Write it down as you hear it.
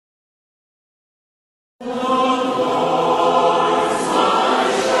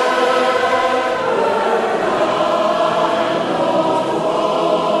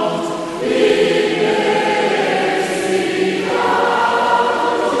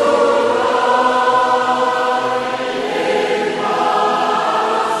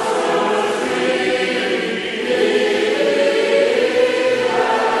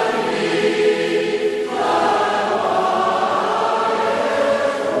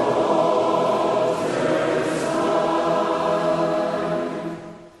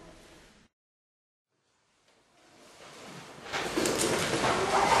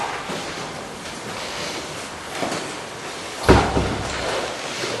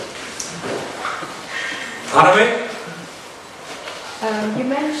Anime? You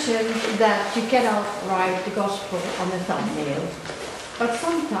mentioned that you cannot write the gospel on a thumbnail, but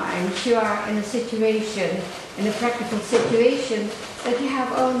sometimes you are in a situation, in a practical situation, that you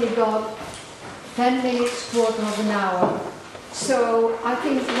have only got 10 minutes, quarter of an hour. So I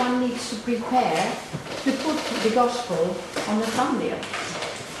think one needs to prepare to put the gospel on a thumbnail.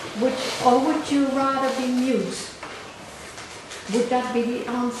 Or would you rather be mute? Would that be the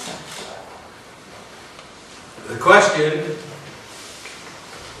answer? The question,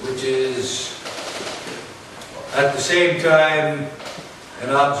 which is at the same time an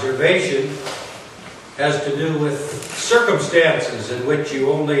observation, has to do with circumstances in which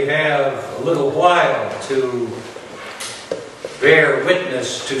you only have a little while to bear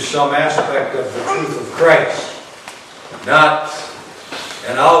witness to some aspect of the truth of Christ. Not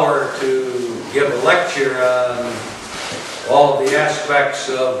an hour to give a lecture on all of the aspects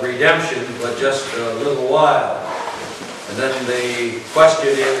of redemption, but just a little while. And then the question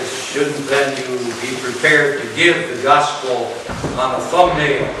is, shouldn't then you be prepared to give the gospel on a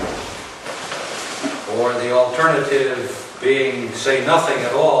thumbnail? Or the alternative being, say nothing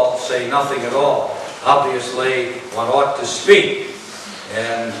at all, say nothing at all. Obviously, one ought to speak.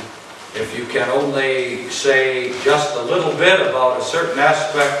 And if you can only say just a little bit about a certain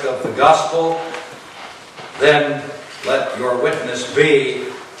aspect of the gospel, then let your witness be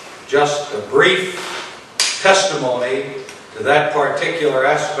just a brief testimony to that particular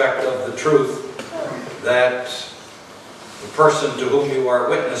aspect of the truth that the person to whom you are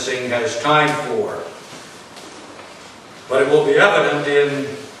witnessing has time for. But it will be evident in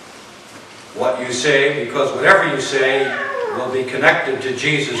what you say, because whatever you say will be connected to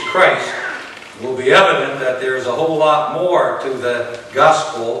Jesus Christ. It will be evident that there is a whole lot more to the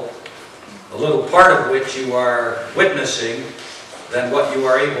gospel, a little part of which you are witnessing, than what you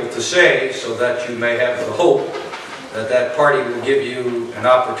are able to say, so that you may have the hope that that party will give you an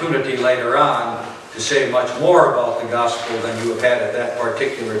opportunity later on to say much more about the gospel than you have had at that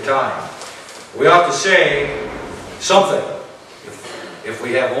particular time. We ought to say something if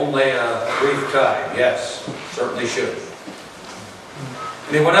we have only a brief time. Yes, certainly should.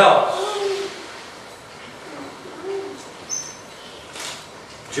 Anyone else?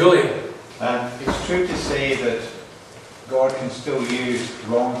 Julian. It's true to say that God can still use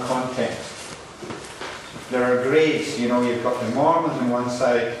wrong content. There are grades, you know, you've got the Mormons on one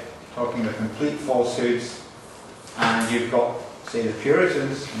side talking the complete falsehoods, and you've got, say, the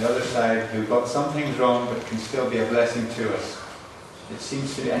Puritans on the other side who've got some things wrong but can still be a blessing to us. It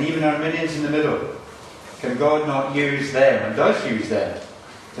seems to be, and even Arminians in the middle. Can God not use them, and does use them,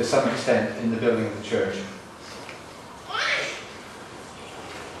 to some extent in the building of the church?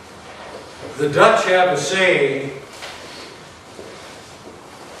 The Dutch have a saying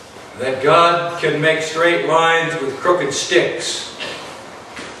that God can make straight lines with crooked sticks.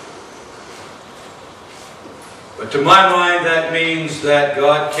 But to my mind, that means that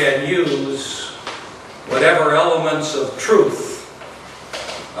God can use whatever elements of truth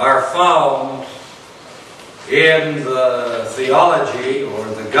are found in the theology or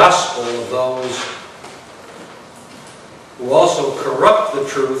the gospel of those who also corrupt the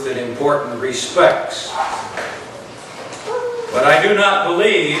truth in important respects. But I do not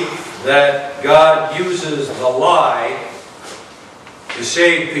believe that God uses the lie to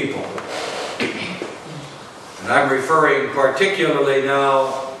save people. And I'm referring particularly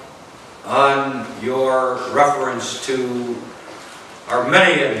now on your reference to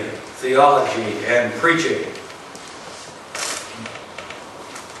Arminian theology and preaching.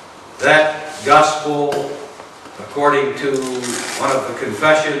 That gospel, according to one of the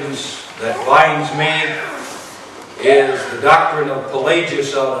confessions that binds me, is the doctrine of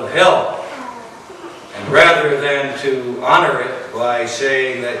Pelagius out of hell. And rather than to honor it by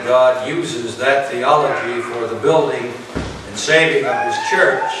saying that God uses that theology for the building and saving of His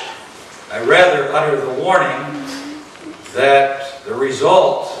church, I rather utter the warning that the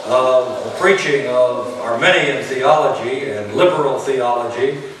result of the preaching of Arminian theology and liberal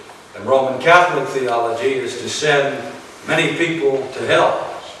theology and Roman Catholic theology is to send many people to hell.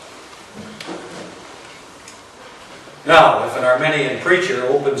 Now, if an Arminian preacher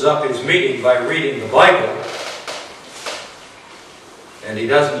opens up his meeting by reading the Bible, and he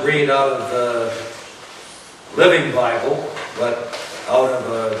doesn't read out of the Living Bible, but out of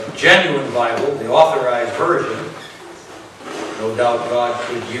a genuine Bible, the authorized version, no doubt God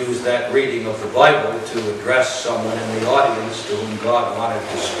could use that reading of the Bible to address someone in the audience to whom God wanted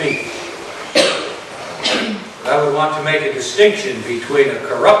to speak. I would want to make a distinction between a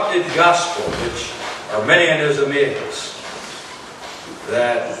corrupted gospel, which Arminianism is,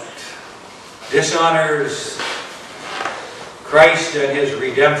 that dishonors Christ and His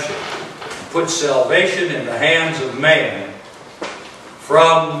redemption, puts salvation in the hands of man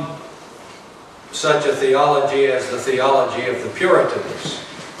from such a theology as the theology of the Puritans.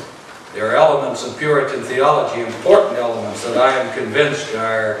 There are elements of Puritan theology, important elements, that I am convinced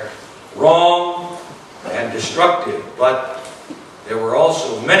are wrong and destructive, but there were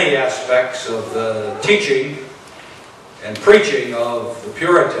also many aspects of the teaching and preaching of the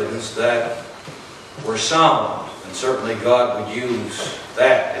Puritans that were sound, and certainly God would use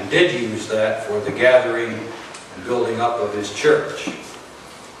that, and did use that, for the gathering and building up of His church.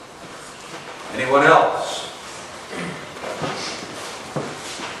 Anyone else?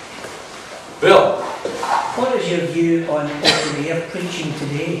 Bill? What is your view on open-air preaching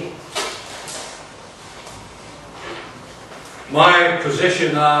today? My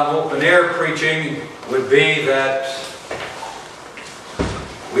position on open-air preaching would be that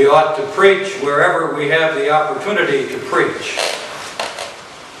we ought to preach wherever we have the opportunity to preach.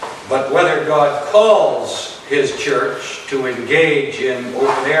 But whether God calls His church to engage in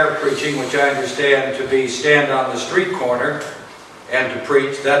open-air preaching, which I understand to be stand on the street corner and to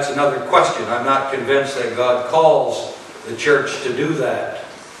preach, that's another question. I'm not convinced that God calls the church to do that.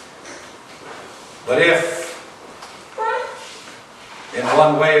 But if, in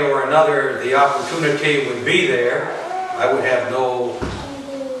one way or another, the opportunity would be there, I would have no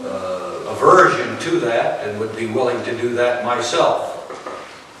aversion to that and would be willing to do that myself.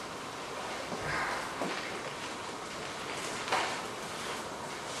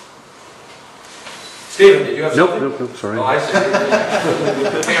 Stephen, did you have something? Nope, sorry. Oh, I said you were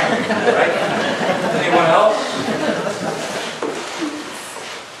with the camera, right? Anyone else?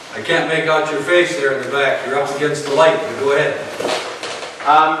 I can't make out your face there in the back. You're up against the light, but go ahead.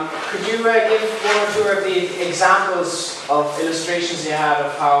 Could you give one or two of the examples of illustrations you have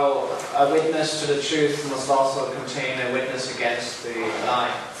of how a witness to the truth must also contain a witness against the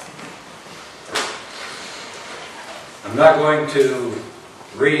lie? I'm not going to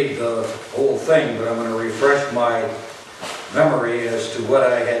read the whole thing, but I'm going to refresh my memory as to what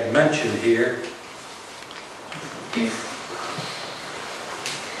I had mentioned here.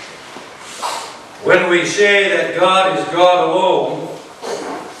 When we say that God is God alone,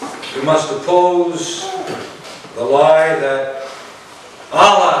 we must oppose the lie that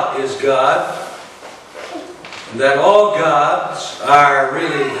Allah is God, and that all gods are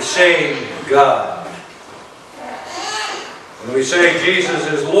really the same God. When we say Jesus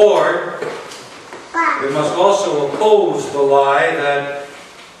is Lord, we must also oppose the lie that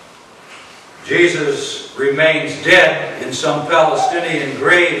Jesus remains dead in some Palestinian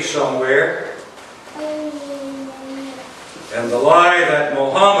grave somewhere, and the lie that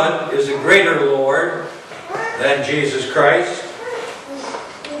Muhammad is a greater Lord than Jesus Christ,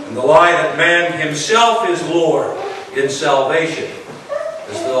 and the lie that man himself is Lord in salvation,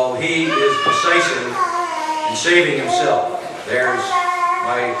 as though he is decisive in saving himself. There's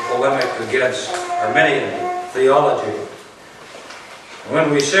my polemic against Arminian theology. When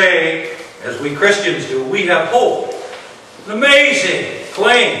we say, as we Christians do, we have hope, an amazing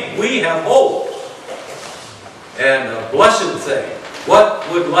claim, we have hope, and a blessed thing. What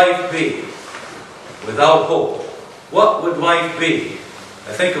would life be without hope? What would life be?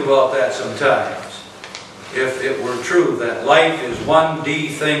 I think about that sometimes. If it were true that life is one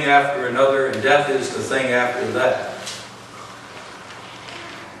thing after another and death is the thing after that,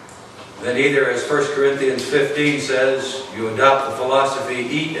 then either, as 1 Corinthians 15 says, you adopt the philosophy,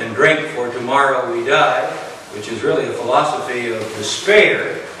 eat and drink, for tomorrow we die, which is really a philosophy of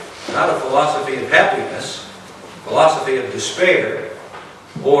despair, not a philosophy of happiness, philosophy of despair,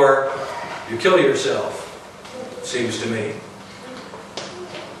 or you kill yourself, it seems to me.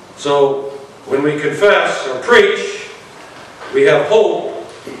 So, when we confess or preach, we have hope,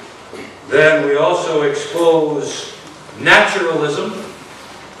 then we also expose naturalism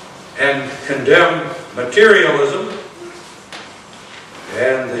and condemn materialism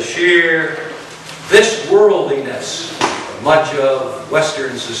and the sheer this-worldliness of much of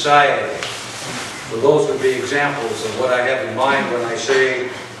Western society. So those would be examples of what I have in mind when I say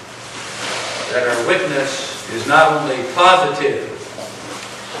that our witness is not only positive,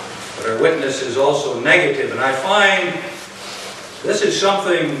 but our witness is also negative. And I find this is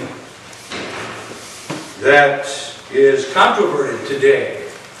something that is controverted today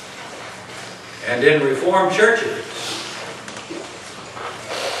and in Reformed churches.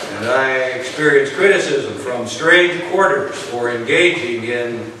 And I experience criticism from strange quarters for engaging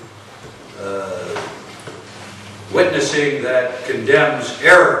in witnessing that condemns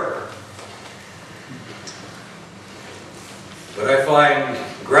error. But I find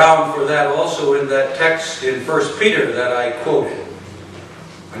ground for that also in that text in 1 Peter that I quoted.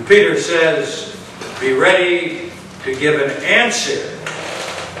 When Peter says, be ready to give an answer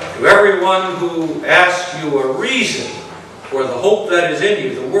to everyone who asks you a reason for the hope that is in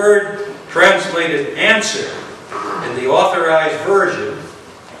you. The word translated answer in the authorized version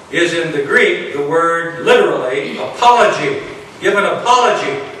is in the Greek the word literally apology. Give an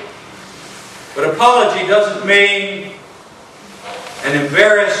apology. But apology doesn't mean an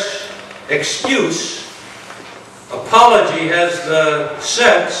embarrassed excuse. Apology has the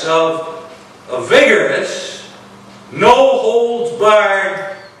sense of a vigorous,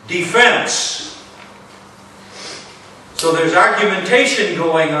 no-holds-barred defense. So there's argumentation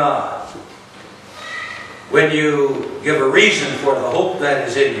going on when you give a reason for the hope that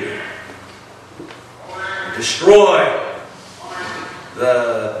is in you. Destroy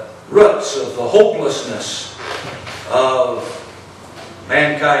the roots of the hopelessness of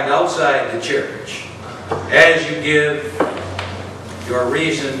mankind outside the church as you give your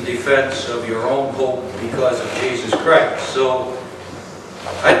reasoned defense of your own hope because of Jesus Christ. So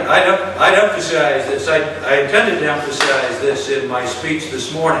I'd emphasize this. I intended to emphasize this in my speech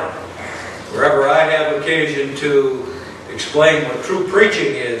this morning. Wherever I have occasion to explain what true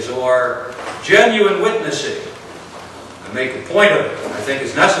preaching is or genuine witnessing, I make a point of it. I think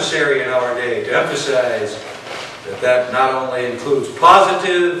it's necessary in our day to emphasize that that not only includes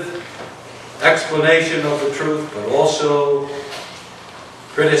positive explanation of the truth, but also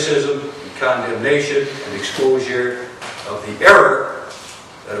criticism and condemnation and exposure of the error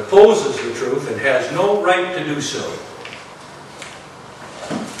that opposes the truth and has no right to do so.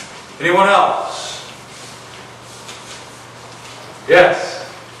 Anyone else? Yes?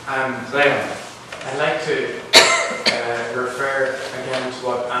 Sam. I'd like to refer again to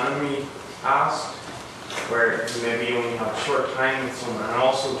what Anna-Marie asked, where you maybe only have a short time with someone, and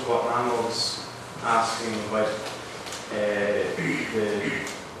also to what Manuel was asking about the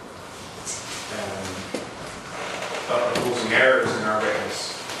opposing errors in our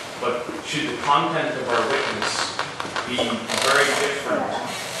witness. But should the content of our witness be very different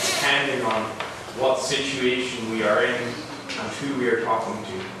depending on what situation we are in and who we are talking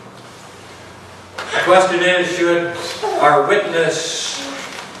to? The question is, should our witness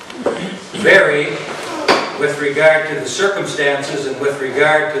vary with regard to the circumstances and with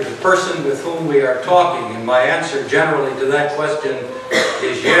regard to the person with whom we are talking? And my answer generally to that question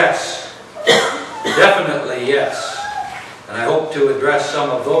is yes. Definitely yes. And I hope to address some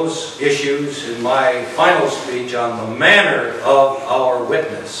of those issues in my final speech on the manner of our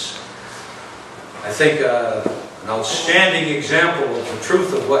witness. I think an outstanding example of the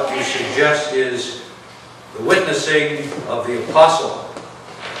truth of what you suggest is the witnessing of the apostle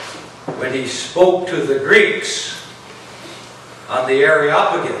when he spoke to the Greeks on the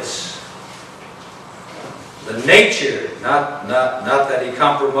Areopagus. The nature, not that he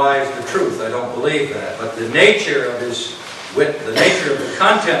compromised the truth, I don't believe that, but the nature of the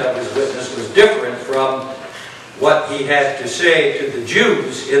content of his witness was different from what he had to say to the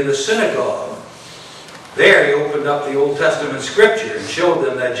Jews in the synagogue. There he opened up the Old Testament scripture and showed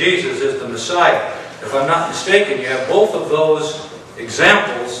them that Jesus is the Messiah. If I'm not mistaken, you have both of those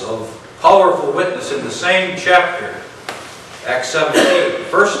examples of powerful witness in the same chapter, Acts 17.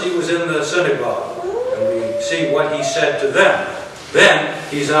 First he was in the synagogue, and we see what he said to them. Then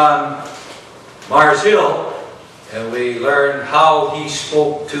he's on Mars Hill, and we learn how he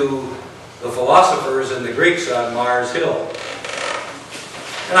spoke to the philosophers and the Greeks on Mars Hill.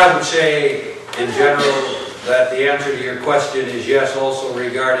 And I would say, in general, that the answer to your question is yes, also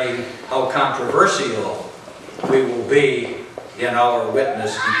regarding how controversial we will be in our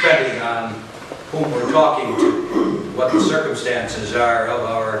witness, depending on whom we're talking to, what the circumstances are of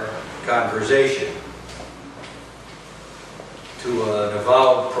our conversation. To an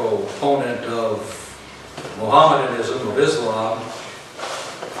avowed proponent of Mohammedanism, of Islam,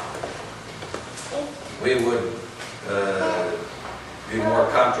 we would be more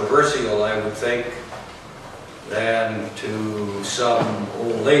controversial, I would think, than to some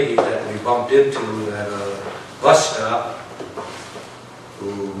old lady that we bumped into at a bus stop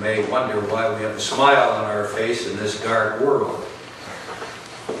who may wonder why we have a smile on our face in this dark world.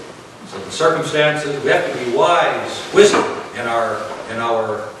 So the circumstances, we have to be wise. Wisdom in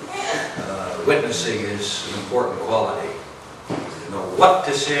our witnessing is an important quality. To know what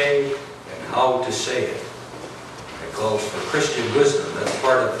to say and how to say it. It calls for Christian wisdom. That's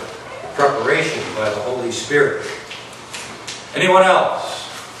part of preparation by the Holy Spirit. Anyone else?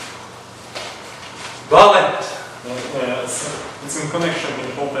 Valent. It's in connection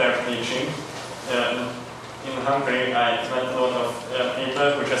with open air teaching. in Hungary, I met a lot of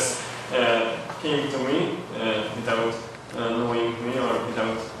people who just came to me without knowing me or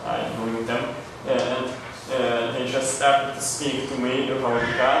without I knowing them, and they just started to speak to me about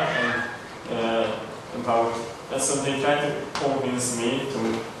God and so they tried to convince me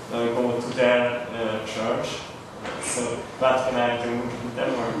to go to their church. So what can I do with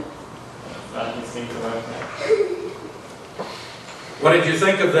them, or what do you think about that? What did you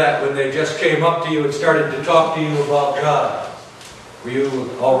think of that when they just came up to you and started to talk to you about God? Were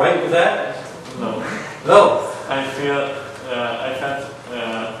you all right with that? No. No. I felt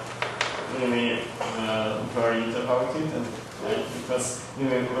really worried about it, and it was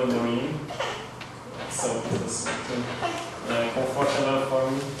really annoying. So it was too comfortable for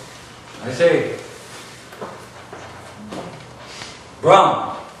me. I see. Brown.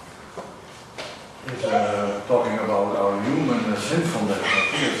 Talking about our human sinfulness, I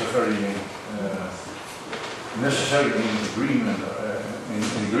think it's a very necessary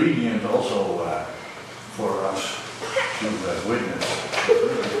ingredient also for us to witness,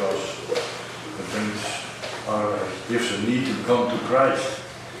 because the things gives a need to come to Christ.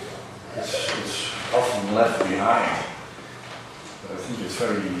 It's often left behind. But I think it's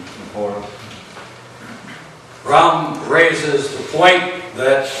very important. Ram raises the point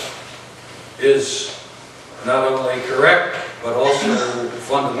that is not only correct, but also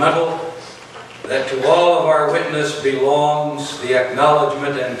fundamental, that to all of our witness belongs the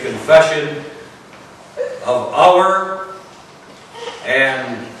acknowledgement and confession of our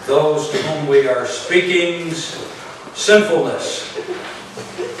and those to whom we are speaking's sinfulness.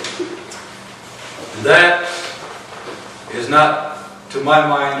 That is not, to my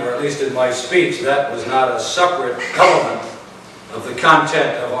mind, or at least in my speech, that was not a separate element of the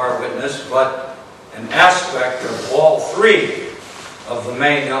content of our witness, but an aspect of all three of the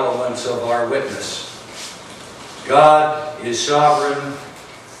main elements of our witness. God is sovereign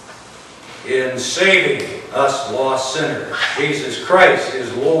in saving us lost sinners. Jesus Christ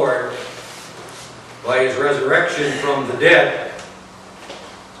is Lord by His resurrection from the dead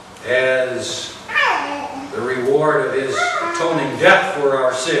as the reward of His atoning death for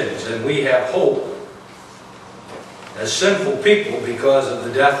our sins, and we have hope as sinful people because of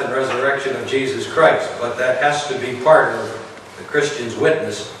the death and resurrection of Jesus Christ. But that has to be part of the Christian's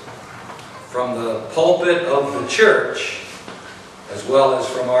witness from the pulpit of the church, as well as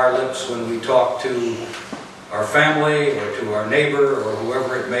from our lips when we talk to our family or to our neighbor or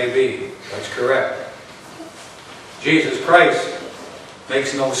whoever it may be. That's correct. Jesus Christ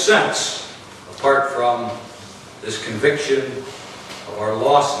makes no sense apart from this conviction of our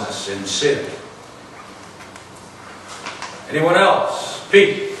lostness in sin. Anyone else?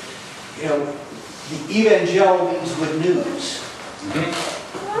 Pete? You know, the evangel means good news.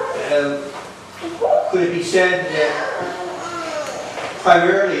 Could it be said that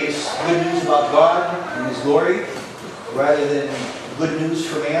primarily it's good news about God and His glory, rather than good news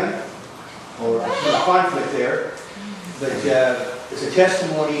for man? Or there's a conflict there, but it's a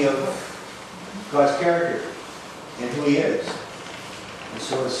testimony of God's character and who He is. And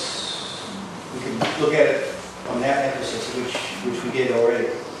so we can look at it on that emphasis, which we did already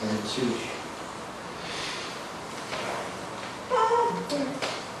in the speech.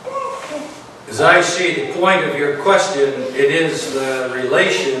 As I see the point of your question, it is the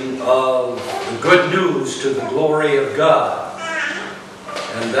relation of the good news to the glory of God.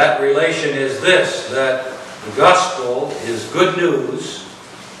 And that relation is this, that the gospel is good news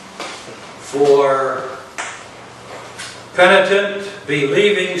for penitent,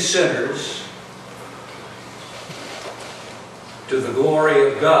 believing sinners to the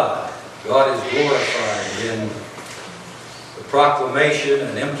glory of God. God is glorified in the proclamation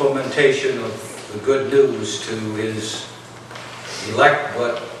and implementation of the good news to His elect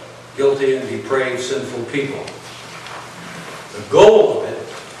but guilty and depraved sinful people. The goal of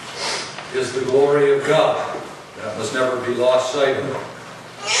it is the glory of God. That must never be lost sight of.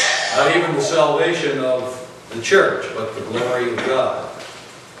 Not even the salvation of the church, but the glory of God.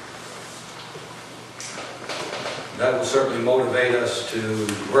 That will certainly motivate us to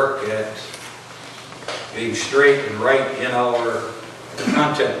work at being straight and right in our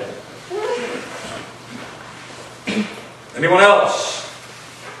content. Anyone else?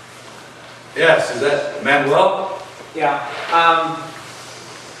 Yes, is that Manuel? Yeah.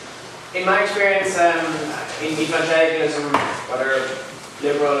 In my experience in evangelicalism, whether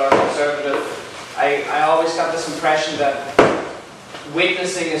liberal or conservative, I always got this impression that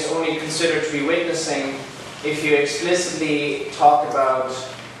witnessing is only considered to be witnessing if you explicitly talk about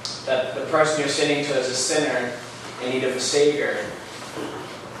that the person you're sitting to is a sinner in need of a Savior.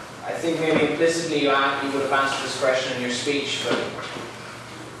 I think maybe implicitly you would have answered this question in your speech, but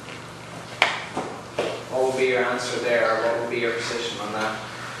what would be your answer there, or what would be your position on that?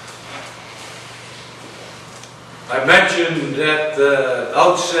 I mentioned at the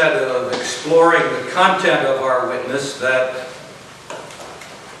outset of exploring the content of our witness that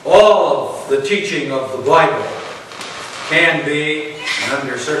all of the teaching of the Bible can be, and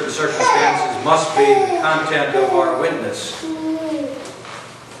under certain circumstances must be, the content of our witness.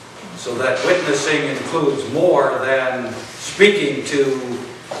 So that witnessing includes more than speaking to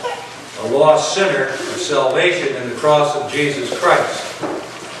a lost sinner of salvation in the cross of Jesus Christ.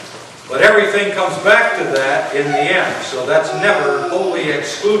 But everything comes back to that in the end, so that's never wholly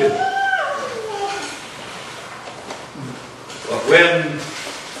excluded. But when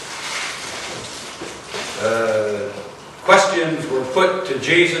questions were put to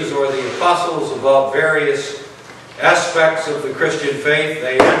Jesus or the apostles about various aspects of the Christian faith,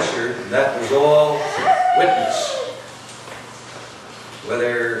 they answered, and that was all witness.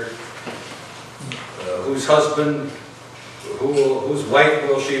 Whether whose husband, whose wife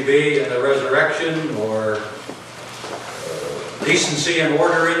will she be in the resurrection, or decency and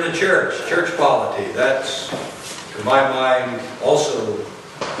order in the church polity. That's, to my mind, also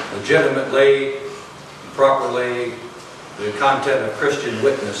legitimately, properly, the content of Christian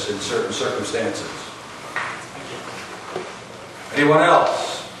witness in certain circumstances. Anyone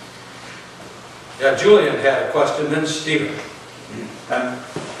else? Yeah, Julian had a question, then Stephen.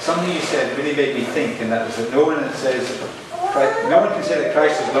 Something you said really made me think, and that was that no one can say that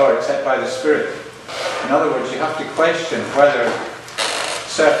Christ is Lord except by the Spirit. In other words, you have to question whether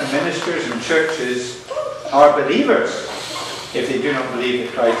certain ministers and churches are believers if they do not believe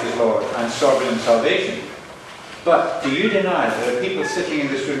that Christ is Lord and sovereign in salvation. But do you deny that there are people sitting in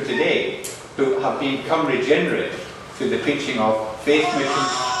this room today who have become regenerate through the preaching of faith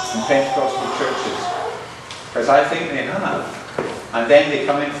missions and Pentecostal churches? Because I think they have. And then they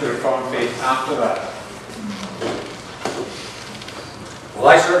come into the Reformed faith after that. Well,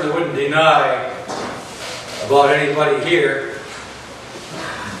 I certainly wouldn't deny about anybody here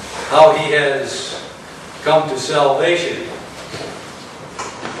how he has come to salvation.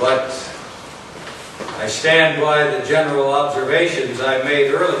 But I stand by the general observations I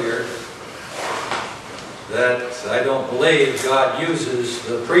made earlier that I don't believe God uses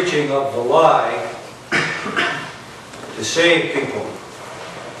the preaching of the lie to save people.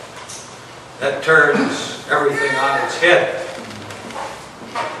 That turns everything on its head.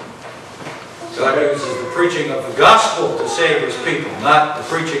 God uses the preaching of the gospel to save His people, not the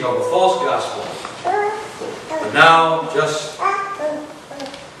preaching of a false gospel. But now, just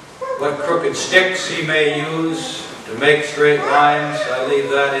what crooked sticks He may use to make straight lines, I leave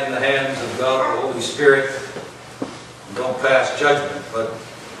that in the hands of God, the Holy Spirit, and don't pass judgment. But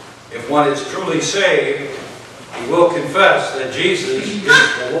if one is truly saved, he will confess that Jesus is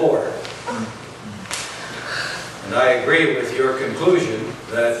the Lord. And I agree with your conclusion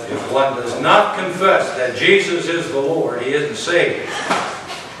that if one does not confess that Jesus is the Lord, he isn't saved.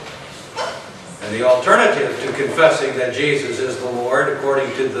 And the alternative to confessing that Jesus is the Lord,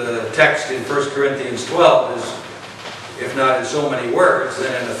 according to the text in 1 Corinthians 12, is, if not in so many words,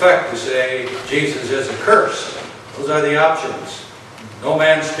 then in effect to say Jesus is accursed. Those are the options. No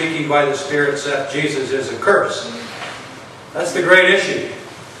man speaking by the Spirit except Jesus is accursed. That's the great issue.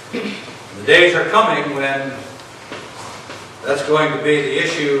 The days are coming when that's going to be the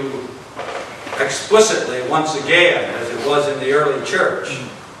issue explicitly once again, as it was in the early church.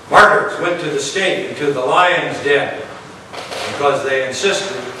 Martyrs went to the stake and to the lion's den because they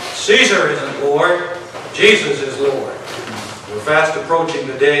insisted Caesar isn't Lord, Jesus is Lord. We're fast approaching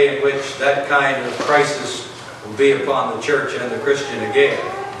the day in which that kind of crisis will be upon the church and the Christian again.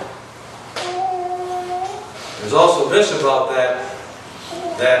 There's also this about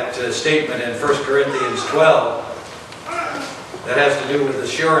that statement in 1 Corinthians 12 that has to do with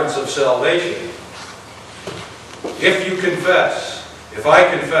assurance of salvation. If you confess, if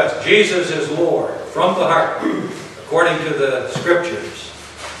I confess Jesus is Lord from the heart, according to the Scriptures,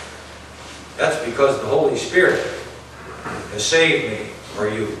 that's because the Holy Spirit has saved me or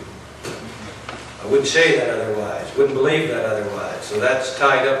you. I wouldn't say that otherwise, wouldn't believe that otherwise. So that's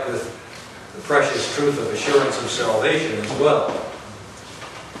tied up with the precious truth of assurance of salvation as well.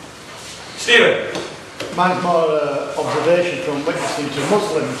 Stephen. Mine's more observation from witnessing to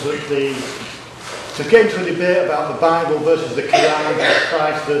Muslims that to get into a debate about the Bible versus the Quran,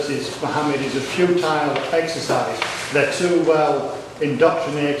 Christ versus Muhammad is a futile exercise. They're too well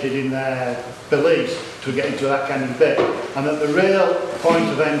indoctrinated in their beliefs to get into that kind of debate. And that the real point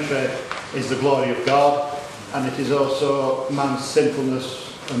of entry is the glory of God, and it is also man's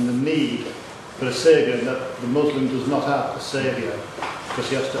sinfulness and the need for a saviour, and that the Muslim does not have a saviour because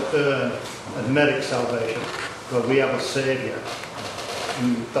he has to earn and merit salvation, but we have a saviour.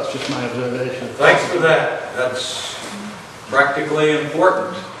 And that's just my observation. Thanks for that. That's practically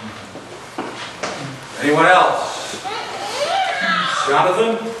important. Anyone else?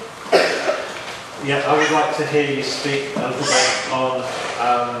 Jonathan? Yeah, I would like to hear you speak a little bit on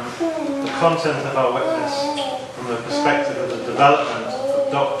the content of our witness from the perspective of the development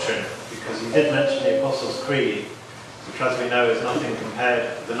of doctrine, because you did mention the Apostles' Creed, which, as we know, is nothing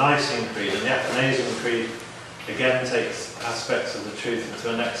compared to the Nicene Creed, and the Athanasian Creed again takes aspects of the truth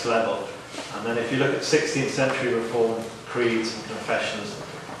into a next level. And then if you look at 16th century Reformed creeds and confessions,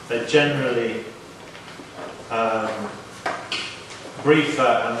 they're generally briefer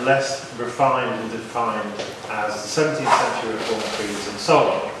and less refined and defined as the 17th century Reformed creeds and so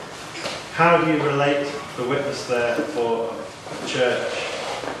on. How do you relate the witness there for the church,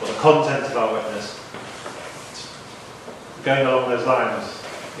 or the content of our witness, going along those lines?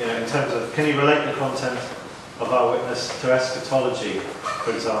 You know, in terms of, can you relate the content of our witness to eschatology,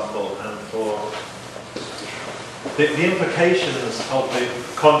 for example, and for the implications of the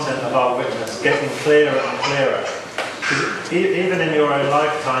content of our witness getting clearer and clearer? Because even in your own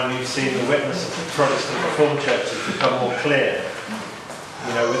lifetime, you've seen the witness of the Protestant Reformed churches become more clear.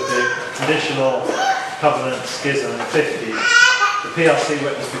 You know, with the conditional covenant schism in the 50s, the PRC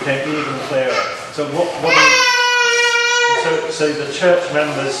witness became even clearer. So so the church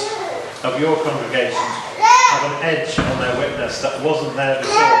members of your congregations have an edge on their witness that wasn't there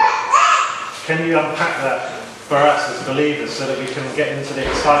before. Can you unpack that for us as believers so that we can get into the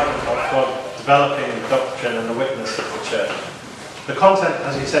excitement of God developing the doctrine and the witness of the church? The content,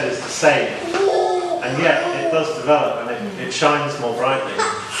 as you said, is the same, and yet it does develop and it shines more brightly.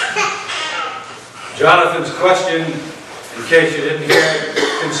 Jonathan's question, in case you didn't hear it,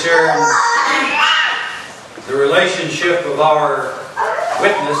 concerns the relationship of our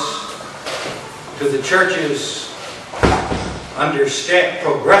witness to the church's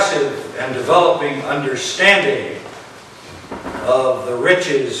progressive and developing understanding of the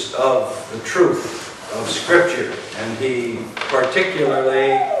riches of the truth of Scripture. And he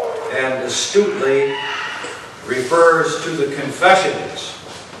particularly and astutely refers to the confessions.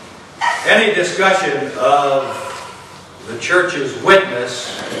 Any discussion of the church's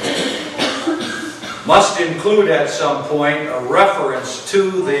witness must include at some point a reference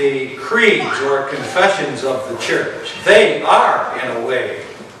to the creeds or confessions of the church. They are, in a way,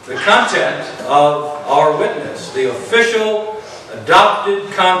 the content of our witness, the official,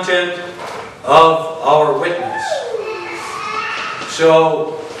 adopted content of our witness.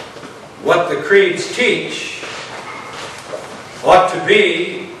 So, what the creeds teach ought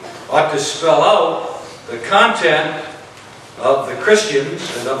to spell out the content of the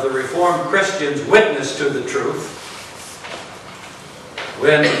Christians and of the Reformed Christians' witness to the truth.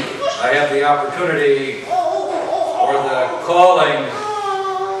 When I have the opportunity or the calling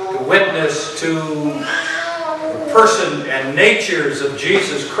to witness to the person and natures of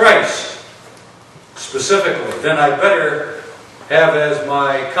Jesus Christ specifically, then I better have as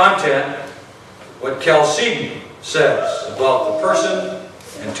my content what Chalcedon says about the person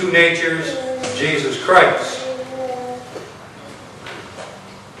and two natures of Jesus Christ.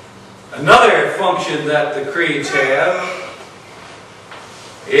 Another function that the creeds have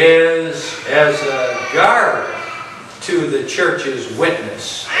is as a guard to the church's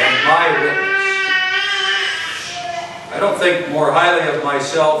witness and my witness. I don't think more highly of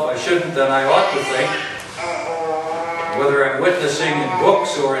myself, I shouldn't, than I ought to think. Whether I'm witnessing in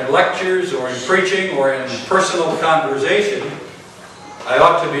books or in lectures or in preaching or in personal conversation, I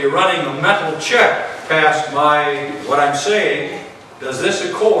ought to be running a mental check past what I'm saying. Does this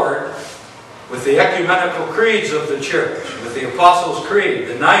accord with the ecumenical creeds of the church, with the Apostles' Creed,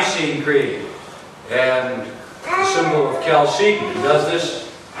 the Nicene Creed, and the symbol of Chalcedon? Does this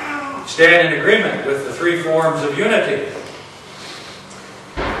stand in agreement with the three forms of unity?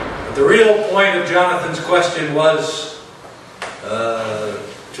 But the real point of Jonathan's question was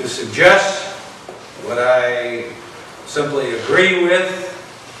to suggest what I simply agree with,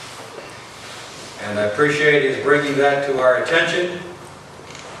 and I appreciate his bringing that to our attention,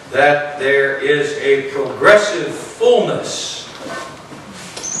 that there is a progressive fullness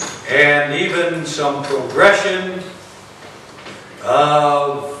and even some progression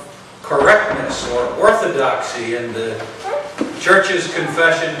of correctness or orthodoxy in the church's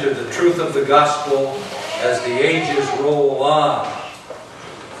confession to the truth of the gospel as the ages roll on.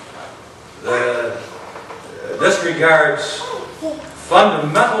 This regards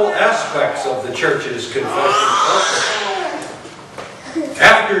fundamental aspects of the church's confession also.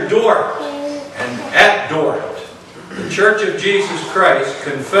 After Dort and at Dort, the Church of Jesus Christ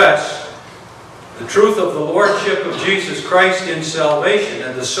confessed the truth of the Lordship of Jesus Christ in salvation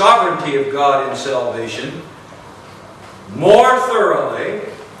and the sovereignty of God in salvation more thoroughly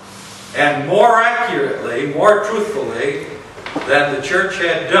and more accurately, more truthfully than the church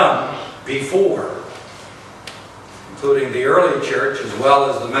had done before, including the early church as well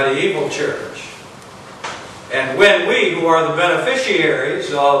as the medieval church. And when we, who are the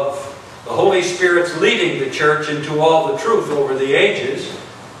beneficiaries of the Holy Spirit's leading the church into all the truth over the ages,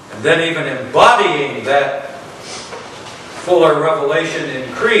 and then even embodying that fuller revelation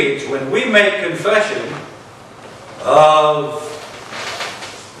in creeds, when we make confession of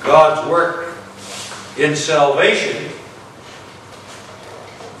God's work in salvation,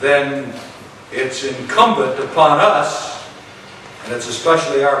 then it's incumbent upon us, and it's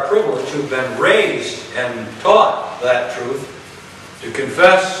especially our privilege who've been raised and taught that truth, to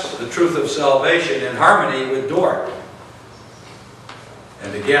confess the truth of salvation in harmony with Dort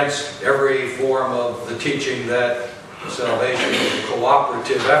and against every form of the teaching that salvation is a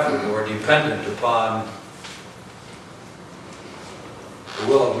cooperative effort or dependent upon the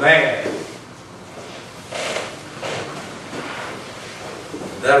will of man.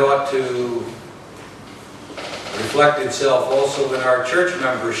 That ought to reflect itself also in our church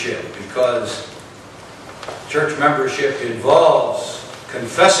membership, because church membership involves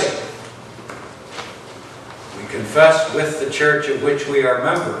confessing. We confess with the church of which we are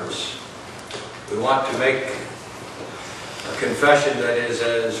members. We want to make a confession that is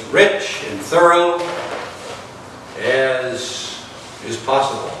as rich and thorough as is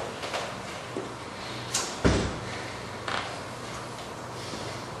possible.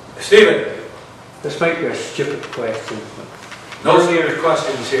 Stephen. This might be a stupid question. No stupid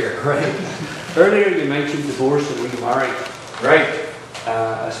questions here. Right. Earlier you mentioned divorce and remarriage. Right.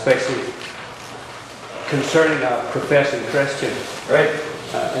 Especially concerning a professing Christian. Right.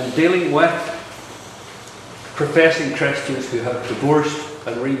 And dealing with professing Christians who have divorced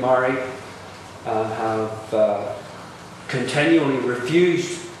and remarried and have continually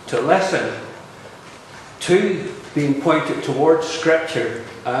refused to listen to being pointed towards Scripture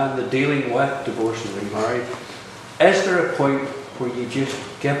and the dealing with divorce and remarriage. Is there a point where you just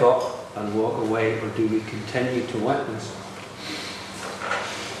give up and walk away, or do we continue to witness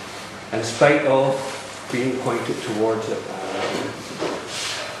in spite of being pointed towards it?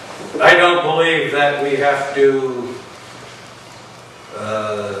 I don't believe that we have to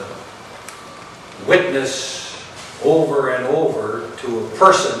witness over and over to a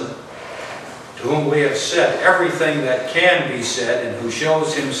person to whom we have said everything that can be said and who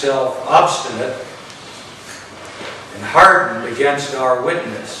shows himself obstinate and hardened against our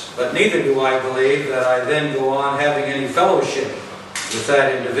witness. But neither do I believe that I then go on having any fellowship with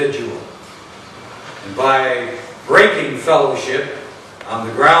that individual. And by breaking fellowship on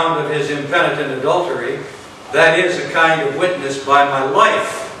the ground of his impenitent adultery, that is a kind of witness by my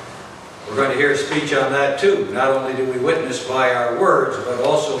life. We're going to hear a speech on that too. Not only do we witness by our words, but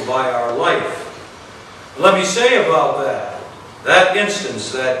also by our life. Let me say about that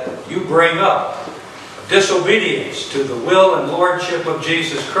instance that you bring up, of disobedience to the will and lordship of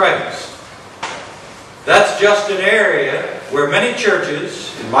Jesus Christ. That's just an area where many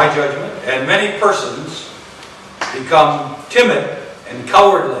churches, in my judgment, and many persons become timid and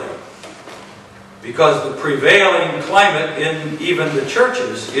cowardly, because the prevailing climate in even the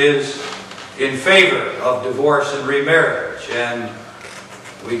churches is in favor of divorce and remarriage, and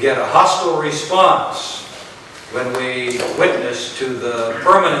we get a hostile response when we witness to the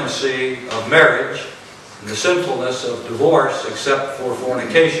permanency of marriage and the sinfulness of divorce except for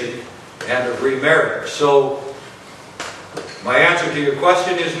fornication and of remarriage. So my answer to your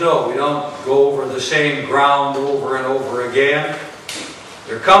question is no, we don't go over the same ground over and over again.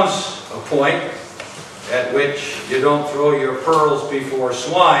 There comes a point at which you don't throw your pearls before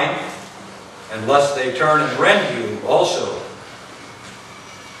swine unless they turn and rend you also.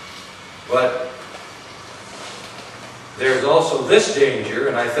 But there's also this danger,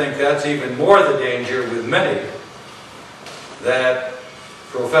 and I think that's even more the danger with many, that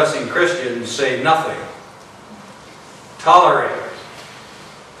professing Christians say nothing, tolerate,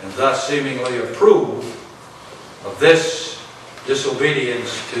 and thus seemingly approve of this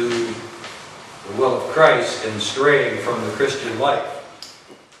disobedience to the will of Christ and straying from the Christian life.